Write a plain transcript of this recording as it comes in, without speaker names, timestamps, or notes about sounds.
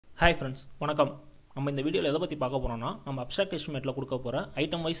Hi friends, வணக்கம். நம்ம இந்த வீடியோல எதை பத்தி பார்க்க போறோம்னா நம்ம அப்ஸ்ட்ராக்ட் எஸ்டிமேட்ல கொடுக்க போற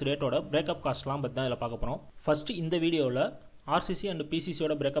ஐட்டம் வைஸ் ரேட்டோட பிரேக்கப் காஸ்ட்லாம் பத்தி தான் இதல பார்க்க போறோம். ஃபர்ஸ்ட் இந்த வீடியோல RCC and PCC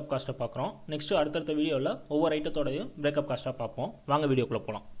ஓட பிரேக்கப் காஸ்ட்டை பார்க்கறோம். நெக்ஸ்ட் அடுத்த வீடியோல ஒவ்வொரு ஐட்டத்தோடயும் பிரேக்கப் காஸ்ட்டை பார்ப்போம். வாங்க வீடியோக்குள்ள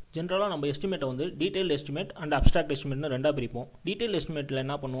போலாம். ஜெனரலா நம்ம எஸ்டிமேட் வந்து டீடைல்ட் எஸ்டிமேட் and அப்ஸ்ட்ராக்ட் எஸ்டிமேட்னு ரெண்டா பிரிப்போம். டீடைல்ட் எஸ்டிமேட்ல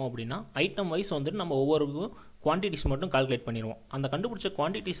என்ன பண்ணுவோம் அப்படினா ஐட்டம் வைஸ் வந்து நம்ம ஒவ்வொரு குவாண்டிட்டிஸ் மட்டும் கால்குலேட் பண்ணிடுவோம். அந்த கண்டுபிடிச்ச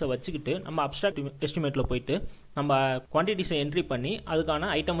குவாண்டிட்டிஸை வச்சுக்கிட்டு நம்ம அப்ஸ்ட்ராக்ட் எஸ்டிமேட்ல போயிட்டு நம்ம குவாண்டிட்டிஸை என்ட்ரி பண்ணி அதுக்கான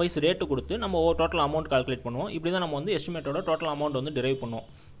ஐட்டம் வைஸ் ரேட் கொடுத்து நம்ம டோட்டல் அமௌண்ட் கால்குலேட் பண்ணுவோம். இப்படி தான் நம்ம வந்து எஸ்டிமேட்டோட டோட்டல் அமௌண்ட் வந்து டிரைவ் பண்ணுவோம்.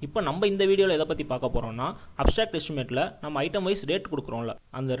 இப்போ நம்ம இந்த வீடியோல எதை பத்தி பார்க்க போறோம்னா அப்ஸ்ட்ராக்ட் எஸ்டிமேட்ல நம்ம ஐட்டம் வைஸ் ரேட் கொடுக்குறோம்ல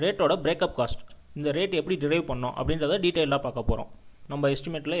அந்த ரேட்டோட பிரேக்கப் காஸ்ட் இந்த ரேட் எப்படி டிரைவ் பண்ணோம் அப்படின்றத டீடைலா பார்க்க போறோம். நம்ம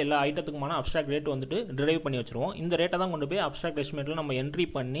எஸ்டிமேட்ல எல்லா ஐட்டத்துக்குமான அப்ஸ்ட்ராக்ட் ரேட் வந்துட்டு டிரைவ் பண்ணி வச்சிருவோம். இந்த ரேட்டை தான் கொண்டு போய் அப்ஸ்ட்ராக்ட் எஸ்டிமேட்ல நம்ம என்ட்ரி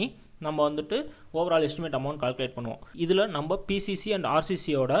பண்ணி நம்ம வந்துட்டு ஓவரால் எஸ்டிமேட் அமௌண்ட் கால்குலேட் பண்ணுவோம். இதுல நம்ம PCC and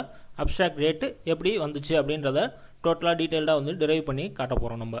RCC ஓட அப்ஸ்ட்ராக்ட் ரேட் எப்படி வந்துச்சு அப்படின்றத டோட்டலா டீடைலா வந்து டிரைவ் பண்ணி காட்ட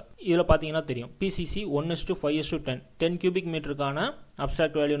போறோம். நம்ம இதுல பாத்தீங்கன்னா தெரியும் PCC 1:5:10 10 cubic மீட்டருக்கான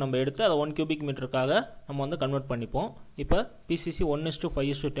அப்ஸ்ட்ராக்ட் வேல்யூ நம்ம எடுத்து அதை 1 cubic மீட்டருக்காக நம்ம வந்து கன்வெர்ட் பண்ணிப்போம். இப்போ PCC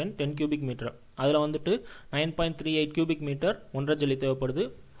 1:5:10 10 cubic மீட்டர் அதுல வந்துட்டு 9.38 cubic மீட்டர் ஒன்றரை ஜல்லி தேவைப்படுது.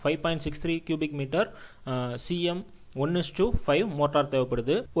 5.63 cubic மீட்டர் CM 1:5 மோட்டார்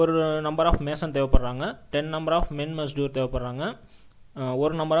தேவைப்படுது. ஒரு number of Mason தேவைப்படுறாங்க. 10 number of men மஸ்டூர் தேவைப்படுறாங்க.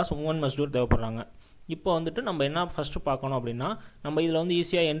 ஒரு நம்பர் ஆஃப் உமன் மஸ்டூர் தேவைப்படுறாங்க. இப்போ வந்துட்டு நம்ம என்ன ஃபர்ஸ்ட் பார்க்கணும் அப்படின்னா நம்ம இதில் வந்து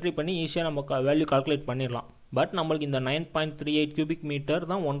ஈஸியாக என்ட்ரி பண்ணி ஈஸியாக நம்ம வேல்யூ கால்குலேட் பண்ணிடலாம். பட் நம்மளுக்கு இந்த 9.38 cubic மீட்டர்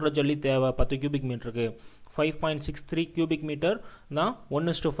தான் ஒன்றரை ஜல்லி தேவை 10 cubic மீட்டருக்கு. 5.63 cubic மீட்டர் தான்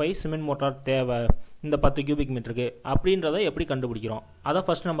 1:5 சிமெண்ட் மோட்டார் தேவை இந்த 10 cubic மீட்டருக்கு. அப்படின்றத எப்படி கண்டுபிடிக்கிறோம் அதை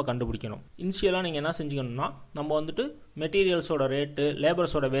ஃபர்ஸ்ட் நம்ம கண்டுபிடிக்கணும். இனிஷியலாக நீங்கள் என்ன செஞ்சுக்கணும்னா நம்ம வந்துட்டு மெட்டீரியல்ஸோட ரேட்டு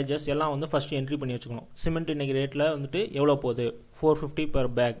லேபர்ஸோட வேஜஸ் எல்லாம் வந்து ஃபர்ஸ்ட் என்ட்ரி பண்ணி வச்சுக்கணும். சிமெண்ட் இன்னைக்கு ரேட்டில் வந்துட்டு எவ்வளோ போகுது 450 per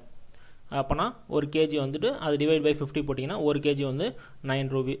bag. அப்போனா ஒரு கேஜி வந்துட்டு அது டிவைட் பை 50 போட்டிங்கன்னா ஒரு கேஜி வந்து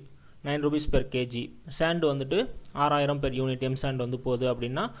 9 rupees per kg. சாண்ட் வந்துட்டு 6000 per யூனிட் எம் சாண்ட் வந்து போகுது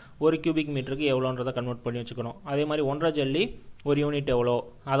அப்படின்னா ஒரு கியூபிக் மீட்டருக்கு எவ்வளோன்றதை கன்வெர்ட் பண்ணி வச்சுக்கணும். அதே மாதிரி ஒன்றரை ஜல்லி ஒரு யூனிட் எவ்வளோ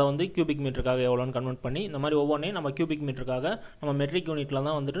அதை வந்து கியூபிக் மீட்டருக்காக எவ்வளோன்னு கன்வெர்ட் பண்ணி இந்த மாதிரி ஒவ்வொன்றையும் நம்ம கியூபிக் மீட்டருக்காக நம்ம மெட்ரிக் யூனிட்டில்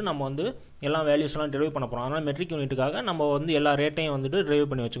தான் வந்துட்டு நம்ம வந்து எல்லா வேல்யூஸ்லாம் டிரைவ் பண்ண போகிறோம். அதனால் மெட்ரிக் யூனிட்டுக்காக நம்ம வந்து எல்லா ரேட்டையும் வந்துட்டு டிரைவ்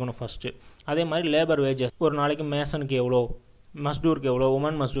பண்ணி வச்சுக்கணும் ஃபஸ்ட்டு. அதே மாதிரி லேபர் வேஜஸ் ஒரு நாளைக்கு மேசனுக்கு எவ்வளோ, மஸ்டூருக்கு எவ்வளோ,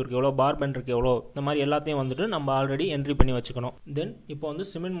 உமன் மஸ்டூருக்கு எவ்வளோ, பார்பெண்டருக்கு எவ்வளோ, இந்த மாதிரி எல்லாத்தையும் வந்துட்டு நம்ம ஆல்ரெடி என்ட்ரி பண்ணி வச்சுக்கணும். தென் இப்போ வந்து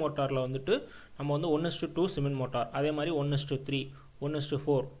சிமெண்ட் மோட்டாரில் வந்துட்டு நம்ம வந்து 1:2 சிமெண்ட் மோட்டார், அதே மாதிரி 1:3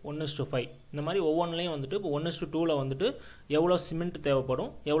 1:4 1:5 இந்த மாதிரி ஒவ்வொன்றிலையும் வந்துட்டு இப்போ 1:2ல் வந்துட்டு எவ்வளோ சிமெண்ட்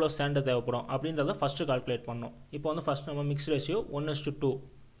தேவைப்படும் எவ்வளோ சாண்டு தேவைப்படும் அப்படின்றத ஃபஸ்ட்டு கால்குலேட் பண்ணணும். இப்போ வந்து ஃபஸ்ட் நம்ம mix ratio 1:2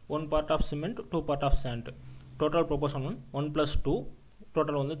 1 part of cement 2 part of sand. Total proportion 1+2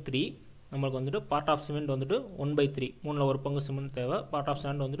 total வந்து 3. நம்மளுக்கு வந்துட்டு பார்ட் ஆஃப் சிமெண்ட் வந்துட்டு 1/3 3ல் ஒரு பங்கு சிமெண்ட் தேவை. பார்ட் ஆஃப்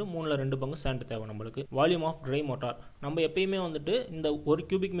சாண்ட் வந்துட்டு 3ல் 2 பங்கு சாண்ட் தேவை நம்மளுக்கு. வால்யூம் ஆஃப் ட்ரை மோட்டார் நம்ம எப்பயுமே வந்துட்டு இந்த ஒரு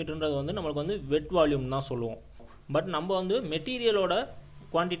கியூபிக் மீட்டர்ன்றது வந்து நம்மளுக்கு வந்து வெட் வால்யூம் தான் சொல்லுவோம். பட் நம்ம வந்து மெட்டீரியலோட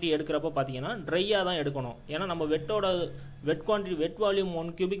குவான்டிட்டி எடுக்கிறப்ப பார்த்தீங்கன்னா ட்ரையாக தான் எடுக்கணும். ஏன்னா நம்ம வெட் குவான்டிட்டி வெட் வால்யூம்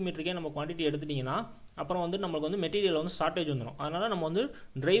 1 கியூபிக் மீட்டருக்கே நம்ம குவான்டிட்டி எடுத்துட்டிங்கன்னா அப்புறம் வந்து நம்மளுக்கு வந்து மெட்டீரியல் வந்து ஷார்ட்டேஜ் வந்துடும். அதனால் நம்ம வந்து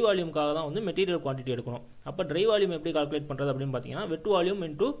ட்ரை வால்யூமுக்காக தான் வந்து மெட்டீரியல் குவான்டிட்டி எடுக்கணும். அப்போ ட்ரை வால்யூம் எப்படி கால்குலேட் பண்ணுறது அப்படின்னு பார்த்தீங்கன்னா வெட் வால்யூம்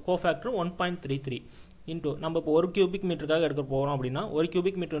இன்டூ கோஃபேக்டர் 1.33 இன்டூ நம்ம இப்போ ஒரு கியூபிக் மீட்டருக்காக எடுக்க போகிறோம் அப்படின்னா ஒரு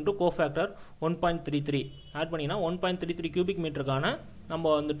cubic metre into cofactor 1.33 add பண்ணிங்கன்னா 1.33 கியூபிக் மீட்டருக்கான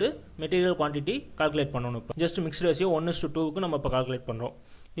நம்ம வந்துட்டு மெட்டீரியல் குவான்டிட்டி கால்குலேட் பண்ணணும். இப்போ ஜஸ்ட் மிக்ஸ் ரேஷியோ 1:2க்கு நம்ம இப்போ கால்குலேட் பண்ணுறோம்.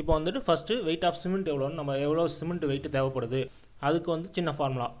 இப்போ வந்துட்டு ஃபஸ்ட்டு வெயிட் ஆஃப் சிமெண்ட் எவ்வளோன்னு நம்ம எவ்வளோ சிமெண்ட் வெயிட் தேவைப்படுது அதுக்கு வந்து சின்ன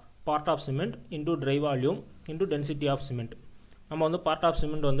formula part of cement into dry volume into density of cement. நம்ம வந்து part of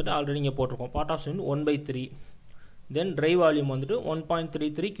cement வந்துட்டு ஆல்ரெடி இங்கே போட்டிருக்கோம். part of cement 1/3 then dry volume வந்துட்டு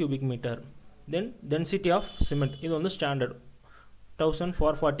 1.33 cubic meter then density of cement இது வந்து standard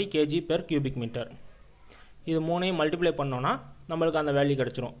 1440 kg per cubic meter. இது மூணையும் மல்டிப்ளை பண்ணோன்னா நம்மளுக்கு அந்த வேல்யூ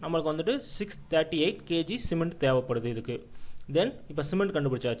கிடச்சிரும். நம்மளுக்கு வந்துட்டு 638 kg சிமெண்ட் தேவைப்படுது இதுக்கு. தென் இப்போ சிமெண்ட்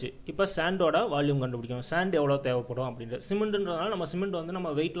கண்டுபிடிச்சாச்சு. இப்போ சாண்டோட வால்யூம் கண்டுபிடிக்கணும். சாண்ட் எவ்வளோ தேவைப்படும் அப்படின்ற சிமெண்ட்ன்றதுனால நம்ம சிமெண்ட் வந்து நம்ம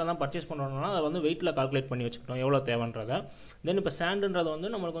வெயிட்டில் தான் பர்ச்சேஸ் பண்ணுறோம்னா அதை வந்து வெயிட்டில் கால்குலேட் பண்ணி வச்சுக்கிட்டோம் எவ்வளோ தேவைன்றதை. தென் இப்போ சாண்டுன்றது வந்து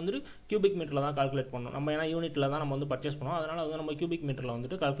நம்மளுக்கு வந்துட்டு கியூபிக் மீட்டரில் தான் கால்குலேட் பண்ணணும். நம்ம ஏன்னா யூனிட்டில் தான் நம்ம வந்து பர்ச்சேஸ் பண்ணுவோம். அதனால் வந்து நம்ம கியூபிக் மீட்டரில்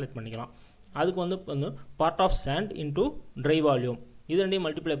வந்துட்டு கால்குலேட் பண்ணிக்கலாம். அதுக்கு வந்து part of sand into try volume இது ரெண்டையும்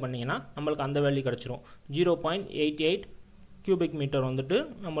மல்டிப்ளை பண்ணிங்கன்னா நம்மளுக்கு அந்த வேல்யூ கிடச்சிரும். 0.88 கியூபிக் மீட்டர் வந்துட்டு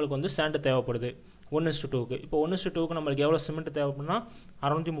நம்மளுக்கு வந்து சாண்டு தேவைப்படுது 1:2க்கு. இப்போ 1:2க்கு நம்மளுக்கு எவ்வளோ cement தேவைப்படுனா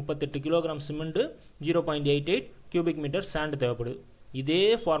 638 kilogram cement 0.88 cubic metre sand தேவைப்படுது. இதே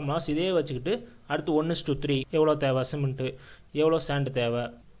ஃபார்முலாஸ் இதே வச்சுக்கிட்டு அடுத்து 1:3 எவ்வளோ தேவை சிமெண்ட்டு எவ்வளோ சாண்டு தேவை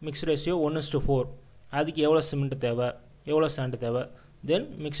மிக்ஸ் ரேஷியோ 1:4 அதுக்கு எவ்வளோ சிமெண்ட் தேவை எவ்வளோ சாண்டு தேவை தென்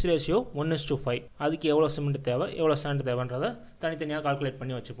மிக்ஸ் ரேஷியோ 1:5 அதுக்கு எவ்வளோ சிமெண்ட் தேவை எவ்வளோ சாண்ட் தேவைன்றதை தனித்தனியாக கால்குலேட்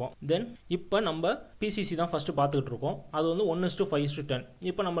பண்ணி வச்சுப்போம். தென் இப்போ நம்ம பிசிசி தான் ஃபஸ்ட்டு பார்த்துக்கிட்டு இருக்கோம். அது வந்து 1:5:10.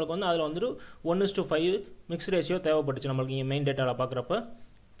 இப்போ நம்மளுக்கு வந்து அதில் வந்துட்டு 1:5 மிக்ஸ் ரேஷியோ தேவைப்பட்டுச்சு. நம்மளுக்கு இங்கே மெயின் டேட்டாவில் பார்க்குறப்ப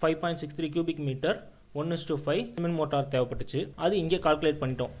 5.63 கியூபிக் மீட்டர் 1:5 சிமெண்ட் மோட்டார் தேவைப்பட்டுச்சு. அது இங்கே கால்குலேட்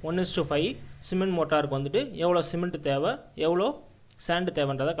பண்ணிட்டோம். 1:5 சிமெண்ட் மோட்டாருக்கு வந்துட்டு எவ்வளோ சிமெண்ட் தேவை எவ்வளோ சாண்டு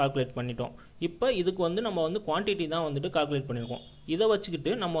தேவைன்றதை கால்குலேட் பண்ணிட்டோம். இப்போ இதுக்கு வந்து நம்ம வந்து குவான்டிட்டி தான் வந்துட்டு கால்குலேட் பண்ணியிருக்கோம். இதை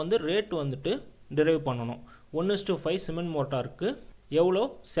வச்சுக்கிட்டு நம்ம வந்து ரேட் வந்துட்டு டிரைவ் பண்ணணும். 1:5 சிமெண்ட் மோட்டாருக்கு எவ்வளோ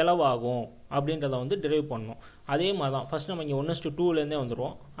செலவாகும் அப்படின்றத வந்து டிரைவ் பண்ணணும். அதே மாதிரி தான் ஃபஸ்ட் நம்ம இங்கே 1:2லேருந்தே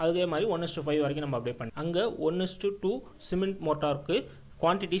வந்துடுவோம். அதே மாதிரி 1:5 வரைக்கும் நம்ம அப்படியே பண்ணி அங்கே 1:2 சிமெண்ட் மோட்டாருக்கு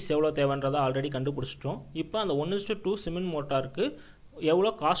குவான்டிட்டிஸ் எவ்வளோ தேவைன்றதை ஆல்ரெடி கண்டுபிடிச்சிட்டோம். இப்போ அந்த 1:2 சிமெண்ட் மோட்டாருக்கு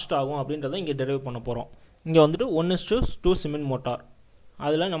எவ்வளோ காஸ்ட் ஆகும் அப்படின்றத இங்கே டிரைவ் பண்ண போகிறோம். இங்கே வந்துட்டு 1:2 சிமெண்ட் மோட்டார்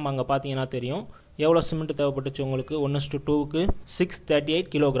அதில் நம்ம அங்கே பார்த்தீங்கன்னா தெரியும் எவ்வளோ சிமெண்ட் தேவைப்பட்டுச்சு உங்களுக்கு. 1:2க்கு 638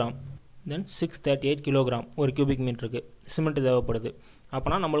 கிலோகிராம். தென் 638 கிலோகிராம் ஒரு கியூபிக் மீட்டருக்கு சிமெண்ட் தேவைப்படுது.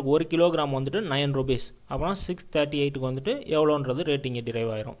 அப்போனா நம்மளுக்கு 1 கிலோகிராம் வந்துட்டு 9 rupees. அப்போனா 638க்கு வந்துட்டு எவ்வளோன்றது ரேட் இங்கே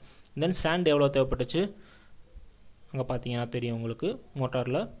டிரைவ் ஆயிரும். தென் சாண்ட் எவ்வளோ தேவைப்பட்டுச்சு அங்கே பார்த்தீங்கன்னா தெரியும் உங்களுக்கு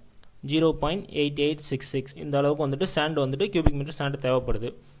மோட்டாரில் 0.8866 இந்த அளவுக்கு வந்துட்டு சாண்ட் வந்துட்டு கியூபிக் மீட்டர் சாண்ட் தேவைப்படுது.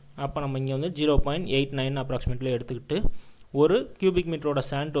 அப்போ நம்ம இங்கே வந்து 0.89 அப்ராக்சிமேட்லி எடுத்துக்கிட்டு ஒரு கியூபிக் மீட்டரோட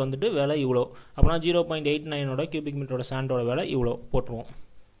சாண்ட் வந்துட்டு விலை இவ்வளோ. அப்போனா 0.89ஓட கியூபிக் மீட்டரோட சாண்டோட விலை இவ்வளோ போட்டுருவோம்.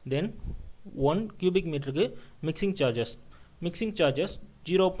 தென் 1 கியூபிக் மீட்டருக்கு mixing charges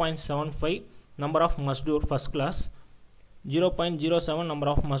 0.75 number of மஸ்டூர் first class, 0.07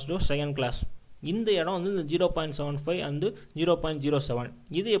 number of மஸ்டூர் second class. இந்த இடம் வந்து இந்த 0.75 அண்டு 0.07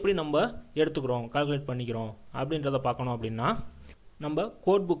 இது எப்படி நம்ம எடுத்துக்கிறோம் கால்குலேட் பண்ணிக்கிறோம் அப்படின்றத பார்க்கணும். அப்படின்னா நம்ம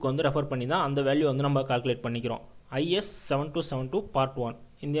கோட் புக் வந்து ரெஃபர் பண்ணி தான் அந்த வேல்யூ வந்து நம்ம கால்குலேட் பண்ணிக்கிறோம். IS 7272 Part 1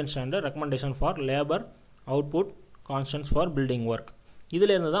 Indian standard recommendation for labour output constants for building work.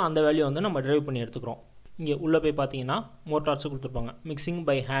 இதிலேருந்து தான் அந்த வேல்யூ வந்து நம்ம டிரைவ் பண்ணி எடுத்துக்கிறோம். இங்கே உள்ளே போய் பார்த்தீங்கன்னா மோட்டார்ஸ் கொடுத்துருப்பாங்க. Mixing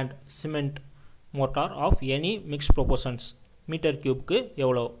by hand cement motor off any mix proportions metre கியூப்க்கு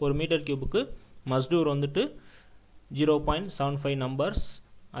எவ்வளோ. ஒரு மீட்டர் கியூபுக்கு மஸ்டூர் வந்துட்டு 0.75 நம்பர்ஸ்.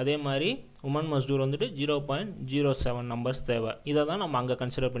 அதே மாதிரி உமன் மஸ்டூர் வந்துட்டு 0.07 நம்பர்ஸ் தேவை. இதை தான் நம்ம அங்கே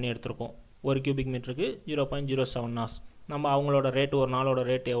கன்சிடர் பண்ணி எடுத்திருக்கோம். ஒரு கியூபிக் மீட்டருக்கு 0.07 நாஸ். நம்ம அவங்களோட ரேட்டு ஒரு நாளோட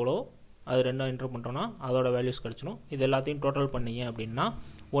ரேட் எவ்வளோ அது ரெண்டும் என்டர் பண்ணுறோன்னா அதோட வேல்யூஸ் கிடச்சிடும். இது எல்லாத்தையும் டோட்டல் பண்ணிங்க அப்படின்னா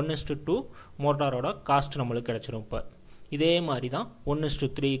 1:2 மோட்டாரோட காஸ்ட் நம்மளுக்கு கிடச்சிரும். இப்போ இதே மாதிரி தான்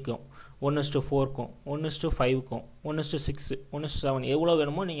 1:3க்கும் 1:4க்கும் 1:5க்கும் 1:6 1:7 எவ்வளோ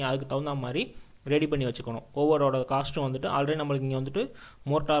வேணுமோ நீங்கள் அதுக்கு தகுந்த மாதிரி ரெடி பண்ணி வச்சுக்கணும். ஒவ்வொருவோட காஸ்ட்டும் வந்துட்டு ஆல்ரெடி நம்மளுக்கு இங்கே வந்துட்டு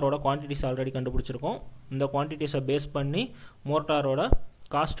மோட்டாரோட குவான்டிட்டிஸ் ஆல்ரெடி கண்டுபிடிச்சிருக்கோம். இந்த குவான்டிட்டிஸை பேஸ் பண்ணி மோட்டாரோட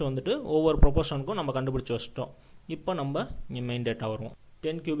காஸ்ட் வந்துட்டு ஒவ்வொரு ப்ரொபோர்ஷனுக்கும் நம்ம கண்டுபிடிச்சி வச்சிட்டோம். இப்போ நம்ம இங்கே மெயின் டேட்டா வருவோம்.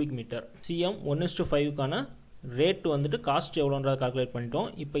 10 கியூபிக் மீட்டர் CM 1:5க்கான ரேட் வந்துட்டு காஸ்ட் எவ்வளோன்றதை கால்குலேட் பண்ணிட்டோம்.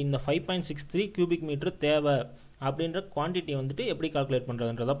 இப்போ இந்த 5.63 கியூபிக் மீட்டர் தேவை அப்படின்ற குவான்டிட்டி வந்துட்டு எப்படி கால்குலேட்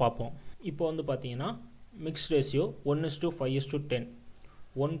பண்ணுறதுன்றதை பார்ப்போம். இப்போ வந்து பார்த்தீங்கன்னா mix ratio 1:5:10.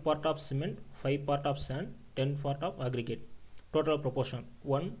 1 part of cement, 5 part of sand, 10 part of aggregate. Total proportion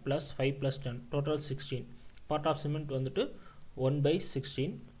 1 plus 5 plus 10, total 16. Part of cement வந்துட்டு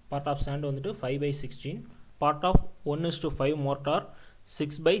 1/16, part of sand வந்துட்டு 5/16, part of 1:5 mortar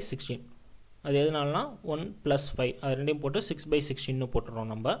 6/16. அது எதுனாலனா 1 plus 5 அது ரெண்டையும் போட்டு 6/16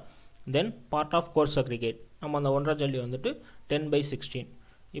 போட்டுறோம் நம்ம. தென் part of coarse aggregate நம்ம அந்த ஒன்றரை ஜல்லி வந்துட்டு 10/16.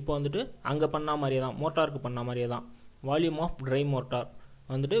 இப்போ வந்துட்டு அங்கே பண்ண மாதிரியே தான் மோட்டாருக்கு பண்ண மாதிரியே தான் வால்யூம் ஆஃப் ட்ரை மோட்டார்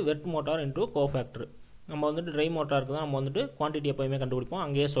வந்துட்டு வெட் மோட்டார் இன்டூ கோஃபேக்டர். நம்ம வந்துட்டு ட்ரை மோட்டாருக்கு தான் நம்ம வந்துட்டு குவான்டிட்டி எப்போயுமே கண்டுபிடிப்போம்.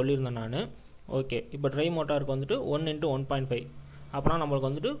 அங்கேயே சொல்லியிருந்தேன் நான். ஓகே, இப்போ ட்ரை மோட்டாருக்கு வந்துட்டு 1 × 1.5 அப்போனா நம்மளுக்கு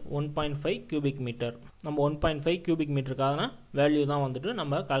வந்துட்டு 1.5 கியூபிக் மீட்டர். நம்ம 1.5 கியூபிக் மீட்டருக்கான வேல்யூ தான் வந்துட்டு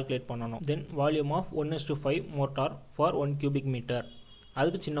நம்ம கால்குலேட் பண்ணணும். தென் volume of 1:5 motor for 1 cubic metre.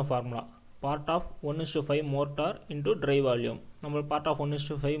 அதுக்கு சின்ன formula part of 1:5 motor into try volume. நம்ம பார்ட் ஆஃப்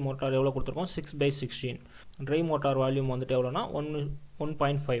 1:5 மோட்டார் எவ்வளோ கொடுத்துருக்கோம் 6/16. ட்ரை மோட்டார் வால்யூம் வந்துட்டு எவ்வளோனா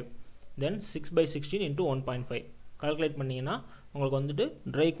 1.5. தென் 6/16 இன்டூ 1.5 கால்குலேட் பண்ணிங்கன்னா உங்களுக்கு வந்துட்டு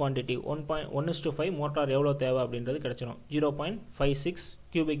ட்ரை குவான்டிட்டி 1:5 மோட்டார் எவ்வளோ தேவை அப்படின்றது கிடச்சிடும். 0.56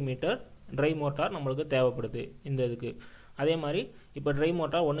 கியூபிக் மீட்டர் ட்ரை மோட்டார் நம்மளுக்கு தேவைப்படுது இந்த இதுக்கு. அதே மாதிரி இப்போ ட்ரை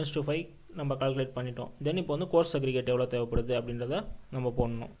மோட்டார் 1:5 நம்ம கால்குலேட் பண்ணிட்டோம். தென் இப்போ வந்து கோர்ஸ் அக்ரிகேட் எவ்வளோ தேவைப்படுது அப்படின்றத நம்ம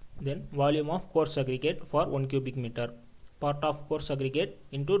போடணும். தென் volume of course aggregate for 1 cubic metre. Part of course aggregate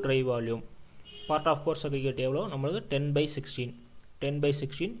into try volume. Part of course aggregate எவ்வளோ நம்மளுக்கு 10/16.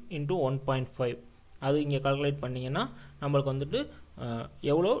 10/16 இன்டூ 1.5 அது இங்கே கால்குலேட் பண்ணிங்கன்னா நம்மளுக்கு வந்துட்டு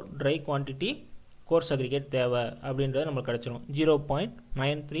எவ்வளோ ட்ரை குவான்டிட்டி கோர்ஸ் அக்ரிகேட் தேவை அப்படின்றது நம்மளுக்கு கிடச்சிடும்.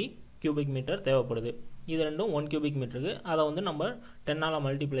 0.93 கியூபிக் மீட்டர் தேவைப்படுது. இது ரெண்டும் 1 கியூபிக் மீட்டருக்கு. அதை வந்து நம்ம 10ஆல்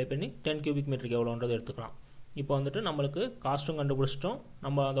மல்டிப்ளை பண்ணி 10 கியூபிக் மீட்டருக்கு எவ்வளோன்றது எடுத்துக்கலாம். இப்போ வந்துட்டு நம்மளுக்கு காஸ்ட்டும் கண்டுபிடிச்சிட்டோம்,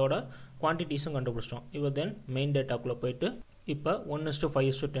 நம்ம அதோட குவான்டிட்டிஸும் கண்டுபிடிச்சிட்டோம். இப்போ தென் மெயின் டேட்டாக்குள்ளே போயிட்டு இப்போ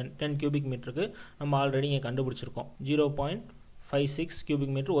 1:5:10 10 கியூபிக் மீட்டருக்கு நம்ம ஆல்ரெடி இங்கே கண்டுபிடிச்சிருக்கோம். 0.56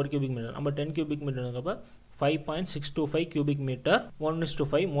 கியூபிக் மீட்டர் 1 கியூபிக் மீட்டர். நம்ம 10 கியூபிக் மீட்டருங்கிறப்ப 5.625 கியூபிக் மீட்டர்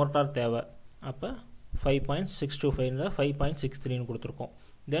 1:5 மோட்டார் தேவை. அப்போ 5.625 5.63 கொடுத்துருக்கோம்.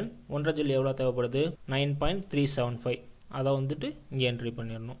 தென் 1.5 ஜல்லி எவ்வளோ தேவைப்படுது? 9.375. அதை வந்துட்டு இங்கே என்ட்ரி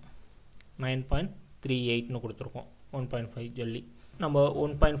பண்ணிடணும். 9.38 கொடுத்துருக்கோம் 1.5 ஜல்லி. நம்ம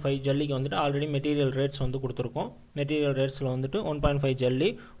 1.5 ஜல்லிக்கு வந்துட்டு ஆல்ரெடி மெட்டீரியல் ரேட்ஸ் வந்து கொடுத்துருக்கோம். மெட்டீரியல் ரேட்ஸில் வந்துட்டு 1.5 ஜல்லி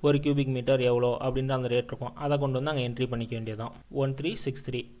 1 கியூபிக் மீட்டர் எவ்வளோ அப்படின்ற அந்த ரேட் இருக்கும். அதை கொண்டு வந்து அங்கே என்ட்ரி பண்ணிக்க வேண்டியதான்.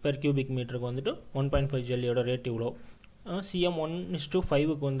 1363 பெர் கியூபிக் மீட்டருக்கு வந்துட்டு 1.5 ஜல்லியோட ரேட் இவ்வளோ. CM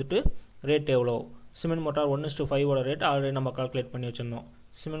 1:5க்கு வந்துட்டு ரேட் எவ்வளோ? சிமெண்ட் மோட்டார் 1:5 ரேட் ஆல்ரெடி நம்ம கால்குலேட் பண்ணி வச்சுருந்தோம்.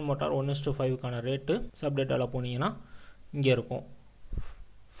 சிமெண்ட் மோட்டார் 1:5க்கான ரேட்டு சப்டேட்டாவில் போனீங்கன்னா இங்கே இருக்கும்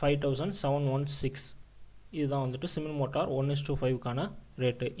 5716. இதுதான் வந்துட்டு சிமெண்ட் மோட்டார் 1:5க்கான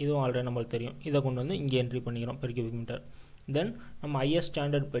ரேட்டு. இதுவும் ஆல்ரெடி நம்மளுக்கு தெரியும். இதை கொண்டு வந்து இங்கே என்ட்ரி பண்ணிக்கிறோம் பெர் கியூபிக் மீட்டர். தென் நம்ம ஐஎஸ்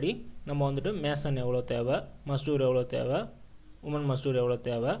ஸ்டாண்டர்ட் படி நம்ம வந்துட்டு மேசன் எவ்வளோ தேவை, மஸ்டூர் எவ்வளோ தேவை, உமன் மஸ்டூர் எவ்வளோ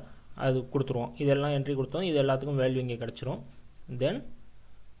தேவை அது கொடுத்துருவோம். இதெல்லாம் என்ட்ரி கொடுத்தோம். இது எல்லாத்துக்கும் வேல்யூ இங்கே கிடச்சிரும். தென்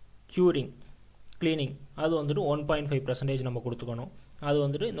க்யூரிங் க்ளீனிங் அது வந்துட்டு 1.5% நம்ம கொடுத்துக்கணும். அது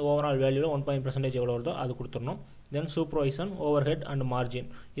வந்துட்டு இந்த ஓவரால் வேல்யூவில் 1.5% எவ்வளோ வருதோ அது கொடுத்துடணும். தென் supervision over head and margin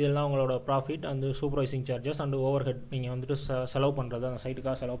இதெல்லாம் உங்களோட profit and supervising charges and over head நீங்கள் வந்துட்டு செலவு பண்ணுறது, அந்த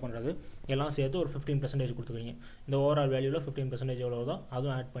சைட்டுக்காக செலவு பண்ணுறது எல்லாம் சேர்த்து ஒரு 15% கொடுத்துக்கிறீங்க. இந்த ஓவரால் வேல்யூவில் 15% எவ்வளோ வருதோ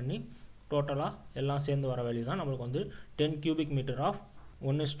அதுவும் ஆட் பண்ணி டோட்டலாக எல்லாம் சேர்ந்து வர வேல்யூ தான் நம்மளுக்கு வந்து 10 கியூபிக் மீட்டர் ஆஃப்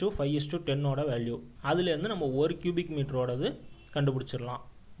 1:5:10 வேல்யூ. அதுலேருந்து நம்ம 1 கியூபிக் மீட்டரோடது கண்டுபிடிச்சிடலாம்.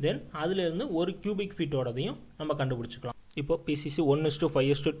 தென் அதுலேருந்து 1 கியூபிக் ஃபீட்டோடதையும் நம்ம கண்டுபிடிச்சிக்கலாம். இப்போ PCC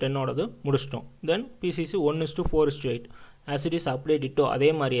 1:5:10 முடிச்சிட்டோம். தென் PCC 1:4:8 as it is update இட்டோ அதே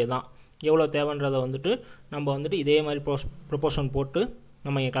மாதிரியே தான். எவ்வளோ தேவைன்றதை வந்துட்டு நம்ம வந்துட்டு இதே மாதிரி ப்ரொபோர்ஷன் போட்டு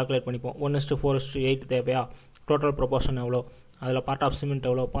நம்ம இங்கே கால்குலேட் பண்ணிப்போம். 1:4:8 தேவையா? டோட்டல் ப்ரொபோர்ஷன் எவ்வளோ, அதில் பார்ட் ஆஃப் சிமெண்ட்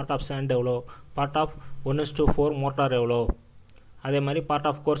எவ்வளோ, பார்ட் ஆஃப் சாண்ட் எவ்வளோ, பார்ட் ஆஃப் 1:4 மோட்டார் எவ்வளோ, அதே மாதிரி பார்ட்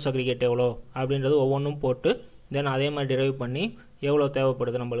ஆஃப் கோர்ஸ் அக்ரிகேட் எவ்வளோ அப்படின்றது ஒவ்வொன்றும் போட்டு தென் அதே மாதிரி டிரைவ் பண்ணி எவ்வளோ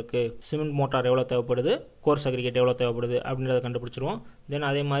தேவைப்படுது, நம்மளுக்கு சிமெண்ட் மோட்டார் எவ்வளோ தேவைப்படுது, கோர்ஸ் அக்ரிகேட் எவ்வளோ தேவைப்படுது அப்படின்றத கண்டுபிடிச்சிருவோம். தென்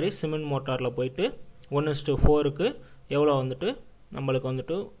அதே மாதிரி சிமெண்ட் மோட்டாரில் போயிட்டு 1:4க்கு எவ்வளோ வந்துட்டு நம்மளுக்கு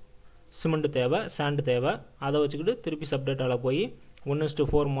வந்துட்டு சிமெண்ட் தேவை, சாண்டு தேவை, அதை வச்சுக்கிட்டு திருப்பி சப்டேட்டாவில் போய்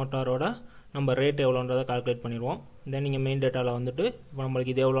 1:4 மோட்டாரோட நம்ம ரேட் எவ்வளோன்றதை கால்குலேட் பண்ணிடுவோம். தென் நீங்கள் மெயின் டேட்டாவில் வந்துட்டு இப்போ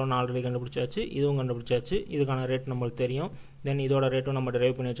நம்மளுக்கு இது எவ்வளோன்னு ஆல்ரெடி கண்டுபிடிச்சாச்சு, இதுவும் கண்டுபிடிச்சாச்சு, இதுக்கான ரேட் நம்மளுக்கு தெரியும். தென் இதோட ரேட்டும் நம்ம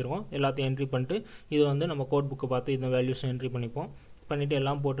டிரைவ் பண்ணி வச்சுருக்கோம். எல்லாத்தையும் என்ட்ரி பண்ணிட்டு இது வந்து நம்ம கோட் புக்கு பார்த்து இந்த வேல்யூஸும் என்ட்ரி பண்ணிவிட்டு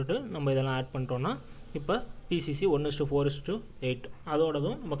எல்லாம் போட்டுட்டு நம்ம இதெல்லாம் ஆட் பண்ணிட்டோன்னா இப்போ PCC 1:4:8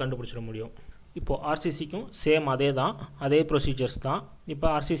 அதோடதும் நம்ம கண்டுபிடிச்சிட முடியும். இப்போது RCCக்கும் சேம் அதே ப்ரொசீஜர்ஸ் தான். இப்போ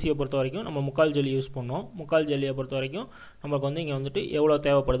RCCயை பொறுத்த வரைக்கும் நம்ம முக்கால் ஜல்லி யூஸ் பண்ணோம். முக்கால் ஜல்லியை பொறுத்த வரைக்கும் நமக்கு வந்து இங்கே வந்துட்டு எவ்வளோ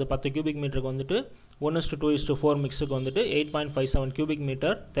தேவைப்படுது, 10 கியூபிக் மீட்டருக்கு வந்துட்டு 1:2:4 மிக்ஸுக்கு வந்துட்டு 8.57 கியூபிக்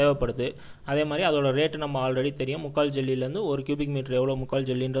மீட்டர் தேவைப்படுது. அதே மாதிரி அதோட ரேட்டு நம்ம ஆல்ரெடி தெரியும். முக்கால் ஜல்லியிலேருந்து 1 கியூபிக் மீட்டர் எவ்வளோ முக்கால்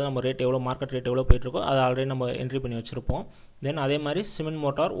ஜல்லின்றது நம்ம ரேட் எவ்வளோ மார்க்கெட் ரேட் எவ்வளோ போயிட்டுருக்கோ அதை ஆல்ரெடி நம்ம என்ட்ரி பண்ணி வச்சுருப்போம். தென் அதே மாதிரி சிமெண்ட்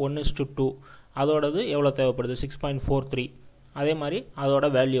மோட்டார் 1:2 அதோடது எவ்வளோ தேவைப்படுது 6.43. அதே மாதிரி அதோட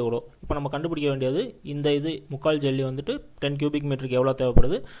வேல்யூ எவ்வளோ. இப்போ நம்ம கண்டுபிடிக்க வேண்டியது இது முக்கால் ஜல்லி வந்துட்டு 10 கியூபிக் மீட்டருக்கு எவ்வளோ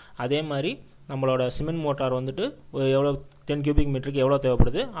தேவைப்படுது, அதே மாதிரி நம்மளோட சிமெண்ட் மோட்டார் வந்துட்டு எவ்வளோ 10 கியூபிக் மீட்டருக்கு எவ்வளோ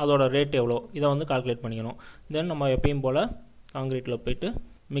தேவைப்படுது, அதோட ரேட் எவ்வளோ, இதை வந்து கால்குலேட் பண்ணிக்கணும். தென் நம்ம எப்பயும் போல் காங்கிரீட்டில் போய்ட்டு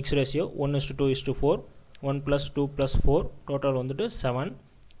மிக்ஸ் ரேஷியோ 1:2:4 1+2+4 டோட்டல் வந்துட்டு 7.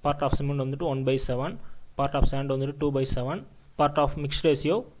 பார்ட் ஆஃப் சிமெண்ட் வந்துட்டு 1/7, பார்ட் ஆஃப் சாண்ட் வந்துட்டு 2/7, பார்ட் ஆஃப் மிக்ஸ்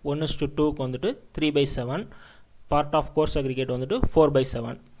ரேஷியோ 1:2க்கு வந்துட்டு 3/7, பார்ட் ஆஃப் கோர்ஸ் அக்ரிகேட் வந்துட்டு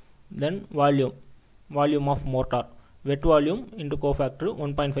 4/7. தென் volume of motor wet volume into cofactor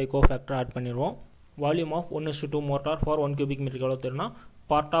 1.5 cofactor add பண்ணிடுவோம். Volume of 1:2 motor for 1 cubic மீட்டருக்கு எவ்வளோ தெரியும்னா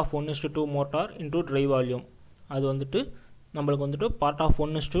part of 1:2 motor into try volume அது வந்துட்டு நம்மளுக்கு வந்துட்டு பார்ட் ஆஃப்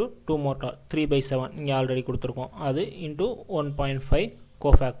 1:2 மோட்டார் 3/7 இங்கே ஆல்ரெடி கொடுத்துருக்கோம். அது இன்ட்டு 1.5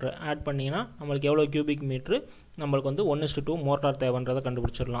 கோஃபேக்டர் ஆட் பண்ணிங்கன்னா நம்மளுக்கு எவ்வளோ கியூபிக் மீட்ரு நம்மளுக்கு வந்து 1:2 மோட்டார் தேவைன்றதை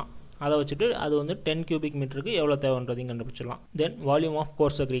கண்டுபிடிச்சிடலாம். அதை வச்சுட்டு அது வந்து 10 கியூபிக் மீட்டருக்கு எவ்வளோ தேவைன்றதையும் கண்டுபிடிச்சிடலாம். தென் வால்யூம் ஆஃப்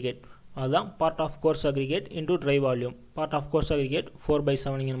கோர்ஸ் அக்ரிகேட் அதுதான் part of course aggregate into try volume. Part of course aggregate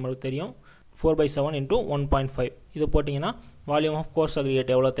 4/7 இங்கே நம்மளுக்கு தெரியும். 4/7 இன்ட்டு 1.5 இது போட்டிங்கன்னா வால்யூம் ஆஃப் கோர்ஸ்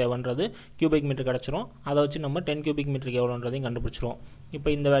அக்ரிகேட் எவ்வளோ தேவைன்றது கியூபிக் மீட்டர் கிடச்சிரும். அதை வச்சு நம்ம 10 கியூபிக் மீட்டருக்கு எவ்வளோன்றதையும் கண்டுபிடிச்சிரும். இப்போ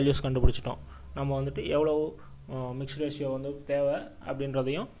இந்த வேல்யூஸ் கண்டுபிடிச்சிட்டோம். நம்ம வந்துட்டு எவ்வளோ மிக்ஸ் ரேஷியோ வந்து தேவை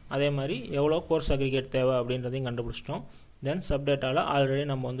அப்படின்றதையும் அதே மாதிரி எவ்வளோ கோர்ஸ் அக்ரிகேட் தேவை அப்படின்றதையும் கண்டுபிடிச்சிட்டோம். தென் சப்டேட்டாவில் ஆல்ரெடி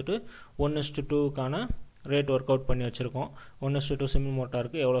நம்ம வந்துட்டு 1:2க்கான ரேட் ஒர்க் அவுட் பண்ணி வச்சுருக்கோம். 1:2 சிமெண்ட்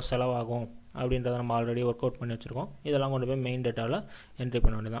மோட்டாருக்கு எவ்வளோ செலவாகும் அப்படின்றத நம்ம ஆல்ரெடி ஒர்க் அவுட் பண்ணி வச்சுருக்கோம். இதெல்லாம் கொண்டு போய் மெயின் டேட்டாவில் என்ட்ரி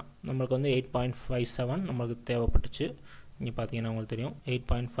பண்ண வேண்டியதான். நம்மளுக்கு வந்து 8.57 நம்மளுக்கு தேவைப்பட்டுச்சு. இங்கே பார்த்தீங்கன்னா உங்களுக்கு தெரியும்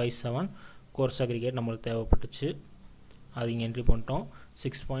 8.57 கோர்ஸ் அக்ரிகேட் நம்மளுக்கு தேவைப்பட்டுச்சு. அது இங்கே என்ட்ரி பண்ணிட்டோம்.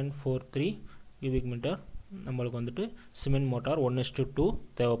 6.43 கியூபிக் மீட்டர் நம்மளுக்கு வந்துட்டு சிமெண்ட் மோட்டார் 1:2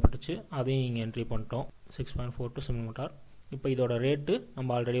 தேவைப்பட்டுச்சு. அதையும் இங்கே என்ட்ரி பண்ணிட்டோம். 6.42 சிமெண்ட் மோட்டார். இப்போ இதோட ரேட்டு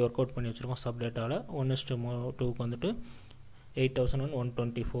நம்ம ஆல்ரெடி ஒர்க் அவுட் பண்ணி வச்சுருக்கோம். சப் டேட்டாவில் 1:2க்கு வந்துட்டு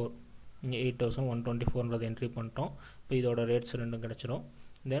 8,124 இங்கே 8,124 என்ட்ரி பண்ணிட்டோம். இப்போ இதோட ரேட்ஸ் ரெண்டும் கிடச்சிரும்.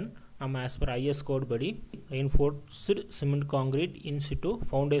 தென் நம்ம ஆஸ் பர் ஐஎஸ் கோட் படி reinforced cement concrete in situ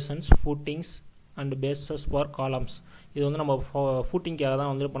foundations ஃபூட்டிங்ஸ் and bases for columns. இது வந்து நம்ம ஃபூட்டிங்காக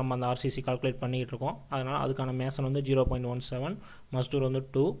தான் வந்து இப்போ நம்ம அந்த ஆர்சிசி கால்குலேட் பண்ணிக்கிட்டு இருக்கோம். அதனால் அதுக்கான மேசன் வந்து 0.17, மஸ்டூர் வந்து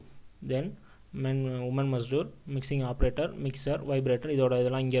 2, தென் woman மஸ்டூர், mixing operator, mixer, vibrator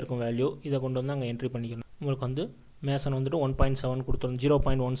இதெல்லாம் இங்கே இருக்கும் வேல்யூ. இதை கொண்டு வந்து அங்கே என்ட்ரி பண்ணிக்கணும். உங்களுக்கு வந்து மேசன் வந்துட்டு 1.7 கொடுத்துருந்தோம்,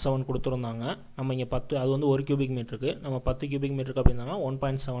 0.17 கொடுத்துருந்தாங்க. நம்ம இங்கே 10 அது வந்து 1 கியூபிக் மீட்டருக்கு, நம்ம 10 கியூபிக் மீட்டருக்கு அப்படின்னா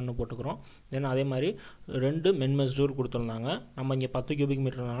 1.7 போட்டுக்கிறோம். தென் அதே மாதிரி 2 மென் மஸ்டூர் கொடுத்துருந்தாங்க. நம்ம இங்கே 10 கியூபிக்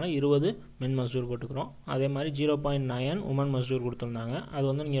மீட்டர்னால 20 மென் மஸ்டூர் போட்டுக்கிறோம். அதே மாதிரி 0.9 உமன் மஸ்டூர் கொடுத்துருந்தாங்க. அது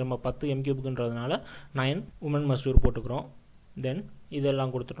வந்து இங்கே நம்ம 10 எம் கியூபிக்ன்றதுனால 9 உமன் மஸ்டூர் போட்டுக்கிறோம். தென்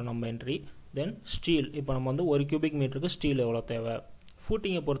இதெல்லாம் கொடுத்துட்டோம் நம்ம என்ட்ரி. தென் ஸ்டீல், இப்போ நம்ம வந்து 1 கியூபிக் மீட்டருக்கு ஸ்டீல் எவ்வளோ தேவை.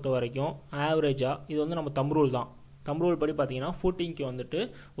 ஃபூட்டிங்கை பொறுத்த வரைக்கும் ஆவரேஜாக இது வந்து நம்ம தம் ரூல் தான். தம் ரூல் படி பார்த்தீங்கன்னா ஃபூட்டிங்க்கு வந்துட்டு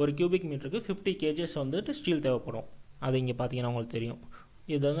 1 கியூபிக் மீட்டருக்கு 50 kgs வந்துட்டு ஸ்டீல் தேவைப்படும். அது இங்கே பார்த்தீங்கன்னா உங்களுக்கு தெரியும்.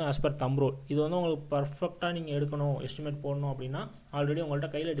 இது வந்து ஆஸ் பர் தம் ரூல். இது வந்து உங்களுக்கு பர்ஃபெக்டாக நீங்கள் எடுக்கணும், எஸ்டிமேட் போடணும் அப்படின்னா ஆல்ரெடி உங்கள்கிட்ட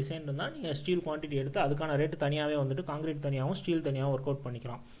கையில் டிசைன் இருந்தால் நீங்கள் ஸ்டீல் குவான்டிட்டி எடுத்து அதுக்கான ரேட்டு தனியாகவே வந்துட்டு காங்கிரீட் தனியாகவும் ஸ்டீல் தனியாகவும் ஒர்க் அவுட்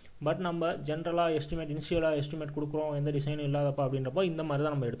பண்ணிக்கலாம். பட் நம்ம ஜென்ரலாக எஸ்டிமேட் இனிஷியலாக எஸ்டிமேட் கொடுக்குறோம், எந்த டிசைனும் இல்லாதப்பா அப்படின்றப்போ இந்த மாதிரி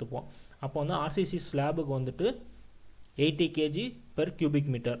தான் நம்ம எடுத்துப்போம். அப்போ வந்து ஆர்சிசி ஸ்லாபுக்கு வந்துட்டு 80 kg பெர்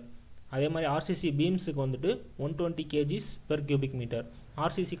கியூபிக் மீட்டர். அதே மாதிரி ஆர்சிசி பீம்ஸுக்கு வந்துட்டு 120 kgs per cubic metre.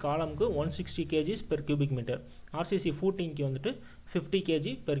 RCC காலமுக்கு 160 kgs per cubic metre. RCC ஃபூட்டிங்க்கு வந்துட்டு 50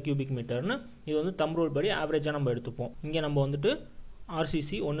 kg பெர் கியூபிக் மீட்டர்னு இது வந்து தம் ரூல் படி ஆவரேஜாக நம்ம எடுத்துப்போம். இங்கே நம்ம வந்துட்டு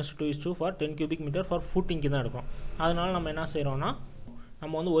RCC 1:2 for 10 cubic metre for ஃபூட்டிங்க்கு தான் எடுக்கிறோம். அதனால் நம்ம என்ன செய்கிறோன்னா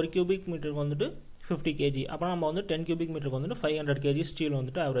நம்ம வந்து 1 கியூபிக் மீட்டருக்கு வந்துட்டு 50 kg, அப்புறம் நம்ம வந்து 10 கியூபிக் மீட்டருக்கு வந்துட்டு 500 kg ஸ்டீல்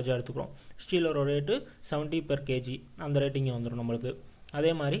வந்துட்டு ஆவரேஜாக எடுத்துக்கிறோம். ஸ்டீலோட ரேட்டு 70 பெர் kg, அந்த ரேட் இங்கே வந்துடும் நம்மளுக்கு.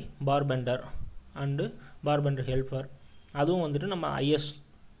 அதே மாதிரி பார் bender and bar bender helper அதுவும் வந்துட்டு நம்ம ஐஎஸ்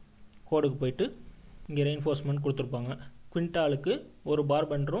கோடுக்கு போயிட்டு இங்கே ரெயின்ஃபோர்ஸ்மெண்ட் கொடுத்துருப்பாங்க. குவிண்டாலுக்கு ஒரு பார்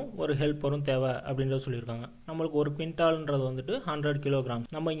பெண்டரும் ஒரு ஹெல்ப்பரும் தேவை அப்படின்றத சொல்லியிருக்காங்க. நம்மளுக்கு ஒரு குவிண்டால்ன்றது வந்துட்டு 100 kg,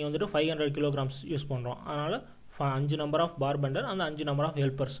 நம்ம இங்கே வந்துட்டு 500 kg யூஸ் பண்ணுறோம். அதனால் 5 நம்பர் ஆஃப் பார் பெண்டர், அந்த 5 நம்பர் ஆஃப்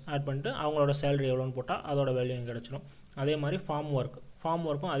ஹெல்ப்பர்ஸ் ஆட் பண்ணிட்டு அவங்களோட சேலரி எவ்வளோன்னு போட்டால் அதோட வேல்யூ கிடச்சிடும். அதே மாதிரி ஃபார்ம்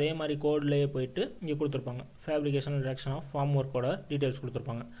ஒர்க்கும் அதே மாதிரி கோட்லேயே போயிட்டு இங்கே கொடுத்துருப்பாங்க. Fabrication reduction of form ஒர்க்கோட details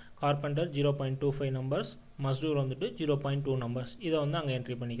கொடுத்துருப்பாங்க. கார்பெண்டர் 0.25 நம்பர்ஸ், மஸ்டூர் வந்துட்டு 0.2 நம்பர்ஸ். இதை வந்து அங்கே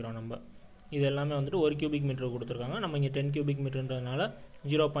என்ட்ரி பண்ணிக்கிறோம் நம்ம. இது எல்லாமே வந்துட்டு 1 கியூபிக் மீட்டர் கொடுத்துருக்காங்க. நம்ம இங்கே 10 cubic மீட்டர்ன்றதுனால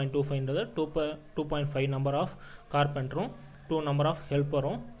 0.25ன்றது 2.5 number of கார்பெண்டரும் 2 number of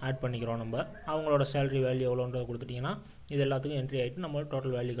ஹெல்ப்பரும் add பண்ணிக்கிறோம் நம்ம. அவங்களோட சேலரி வேல்யூ எவ்வளோன்றதை கொடுத்துட்டிங்கன்னா இது எல்லாத்துக்கும் என்ட்ரி ஆகிட்டு நம்மளுக்கு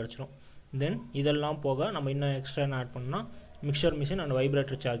டோட்டல் வேல்யூ கிடச்சிரும். தென் இதெல்லாம் போக நம்ம இன்னும் எக்ஸ்ட்ரா என்ன ஆட் பண்ணால் mixer machine and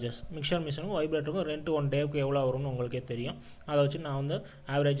vibrator charges. Mixer மிஷினுக்கும் வைப்ரேட்டருக்கும் rent 1 டேவுக்கு எவ்வளோ வரும்னு உங்களுக்கே தெரியும். அதை வச்சு நான் வந்து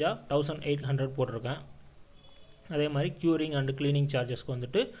ஆவரேஜாக 1800 போட்டிருக்கேன். அதே மாதிரி க்யூரிங் அண்ட் க்ளீனிங் சார்ஜஸ்க்கு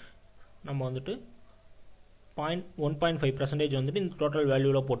வந்துட்டு நம்ம வந்துட்டு 1.5% வந்துட்டு இந்த டோட்டல்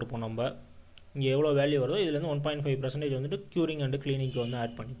வேல்யூவில் போட்டுப்போம். நம்ம இங்கே எவ்வளோ வேல்யூ வருதோ இதுலேருந்து 1.5% வந்துட்டு க்யூரிங் அண்ட் க்ளீனிங்க்கு வந்து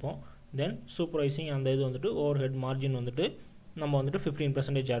ஆட் பண்ணிப்போம். தென் சூப்பர்வைசிங் அந்த இது வந்துட்டு ஓவர் ஹெட் மார்ஜின் வந்துட்டு நம்ம வந்துட்டு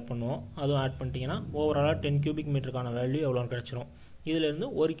 15% ஆட் பண்ணுவோம். அதுவும் ஆட் பண்ணிட்டீங்கன்னா ஓவராலாக 10 கியூபிக் மீட்டருக்கான வேல்யூ எவ்வளோன்னு கிடச்சிரும். இதிலேருந்து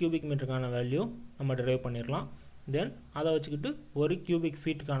 1 கியூபிக் மீட்டருக்கான வேல்யூ நம்ம டிரைவ் பண்ணிடலாம். தென் அதை வச்சுக்கிட்டு 1 கியூபிக்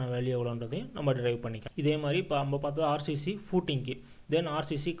ஃபீட்டுக்கான வேல்யூ எவ்வளோன்றதையும் நம்ம டிரைவ் பண்ணிக்கலாம். இதே மாதிரி இப்போ நம்ம பார்த்தது ஆர்சிசி ஃபூட்டிங்க்கு, தென்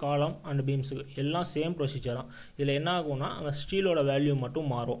ஆர்சிசி காலம் அண்ட் பீம்ஸுக்கு எல்லாம் சேம் ப்ரொசீஜர் தான். இதில் என்ன ஆகும்னா அந்த ஸ்டீலோட வேல்யூ மட்டும்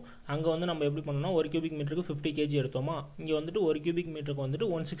மாறும். அங்கே வந்து நம்ம எப்படி பண்ணோம்னா 1 கியூபிக் மீட்டருக்கு 50 kg எடுத்தோமா, இங்கே வந்துட்டு 1 கியூபிக் மீட்டருக்கு வந்துட்டு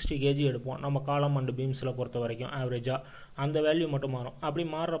 160 kg எடுப்போம். நம்ம காலம் அண்ட் பீம்ஸில் பொறுத்த வரைக்கும் ஆவரேஜாக அந்த வேல்யூ மட்டும் மாறும். அப்படி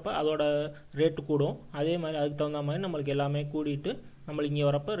மாறுறப்ப அதோட ரேட்டு கூடும். அதே மாதிரி அதுக்கு தகுந்த மாதிரி நம்மளுக்கு எல்லாமே கூடிட்டு நம்மளுக்கு இங்கே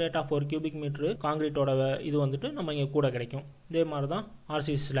வரப்போ ரேட் ஆஃப் 1 கியூபிக் மீட்ரு காங்கிரீட்டோட இது வந்துட்டு நம்ம இங்கே கூட கிடைக்கும். இதே மாதிரி தான்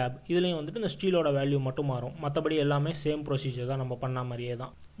ஆர்சிசி ஸ்லாப், இதுலேயும் வந்துட்டு இந்த ஸ்டீலோட வேல்யூ மட்டும் மாறும். மற்றபடி எல்லாமே சேம் ப்ரொசீஜர் தான், நம்ம பண்ண மாதிரியே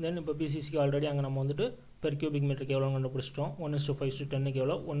தான். தென் இப்போ பிசிசிக்கு ஆல்ரெடி அங்கே நம்ம வந்துட்டு பெர் கியூபிக் மீட்டருக்கு எவ்வளோ கண்டுபிடிச்சிட்டோம். 1:5:10க்கு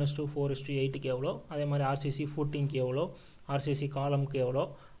எவ்வளோ, 1:4:8க்கு எவ்வளோ, அதே மாதிரி ஆர்சிசி ஃபூட்டிங்க்கு எவ்வளோ, ஆர்சிசி காலமுக்கு எவ்வளோ,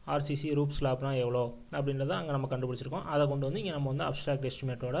 ஆர்சிசி ரூப் ஸ்லாப்னா எவ்வளோ அப்படின்றத அங்கே நம்ம கண்டுபிடிச்சிருக்கோம். அதை கொண்டு வந்து இங்கே நம்ம வந்து அப்ஸ்ட்ராக்ட்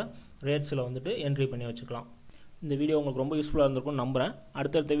எஸ்டிமேட்டோட ரேட்ஸில் வந்துட்டு என்ட்ரி பண்ணி வச்சுக்கலாம். இந்த வீடியோ உங்களுக்கு ரொம்ப யூஸ்ஃபுல்லாக இருந்திருக்கும்னு நம்புகிறேன்.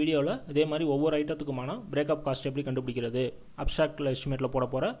 அடுத்தடுத்த வீடியோவில் இதே மாதிரி ஒவ்வொரு ஐட்டத்துக்குமான பிரேக்கப் காஸ்ட் எப்படி கண்டுபிடிக்கிறது, அப்ஸ்ட்ராக்ட் எஸ்டிமேட்டில் போட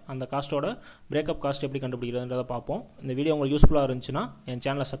போகிற அந்த காஸ்ட்டோட பிரேக்கப் காஸ்ட் எப்படி கண்டுபிடிக்கிறதுன்றதை பார்ப்போம். இந்த வீடியோ உங்களுக்கு யூஸ்ஃபுல்லாக இருந்துச்சுன்னா என்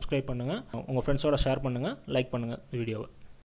சேனலை சப்ஸ்கிரைப் பண்ணுங்கள், உங்கள் ஃப்ரெண்ட்ஸோட ஷேர் பண்ணுங்கள், லைக் பண்ணுங்கள் இந்த வீடியோவை.